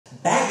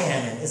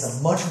Backgammon is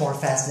a much more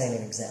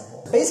fascinating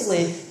example.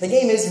 Basically, the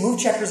game is you move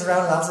checkers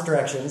around in opposite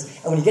directions,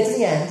 and when you get to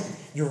the end,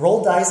 you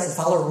roll dice and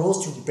follow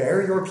rules to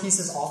bury your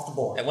pieces off the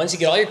board. And once you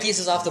get all your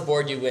pieces off the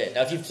board, you win.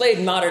 Now, if you've played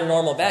modern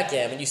normal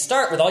backgammon, you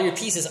start with all your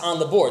pieces on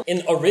the board.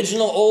 In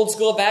original old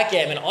school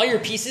backgammon, all your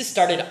pieces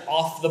started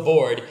off the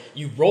board.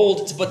 You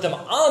rolled to put them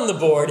on the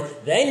board,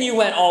 then you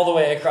went all the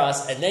way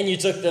across, and then you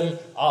took them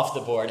off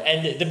the board.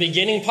 And the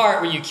beginning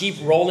part where you keep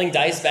rolling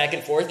dice back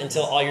and forth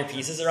until all your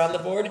pieces are on the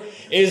board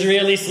is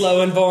really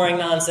slow and boring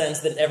nonsense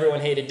that everyone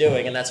hated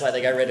doing, and that's why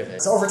they got rid of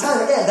it. So over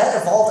time, again, that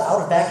evolved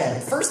out of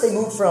backgammon. First, they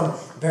moved from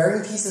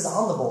burying pieces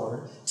on the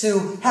board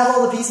to have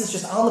all the pieces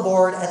just on the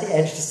board at the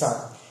edge to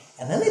start.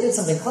 And then they did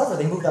something clever.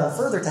 They moved on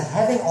further to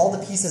having all the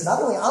pieces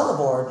not only on the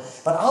board,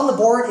 but on the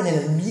board in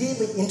an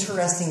immediately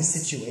interesting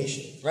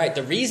situation. Right.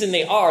 The reason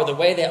they are the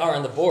way they are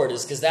on the board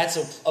is because that's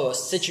a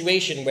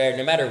situation where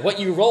no matter what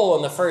you roll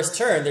on the first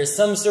turn, there's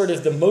some sort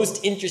of the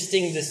most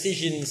interesting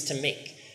decisions to make.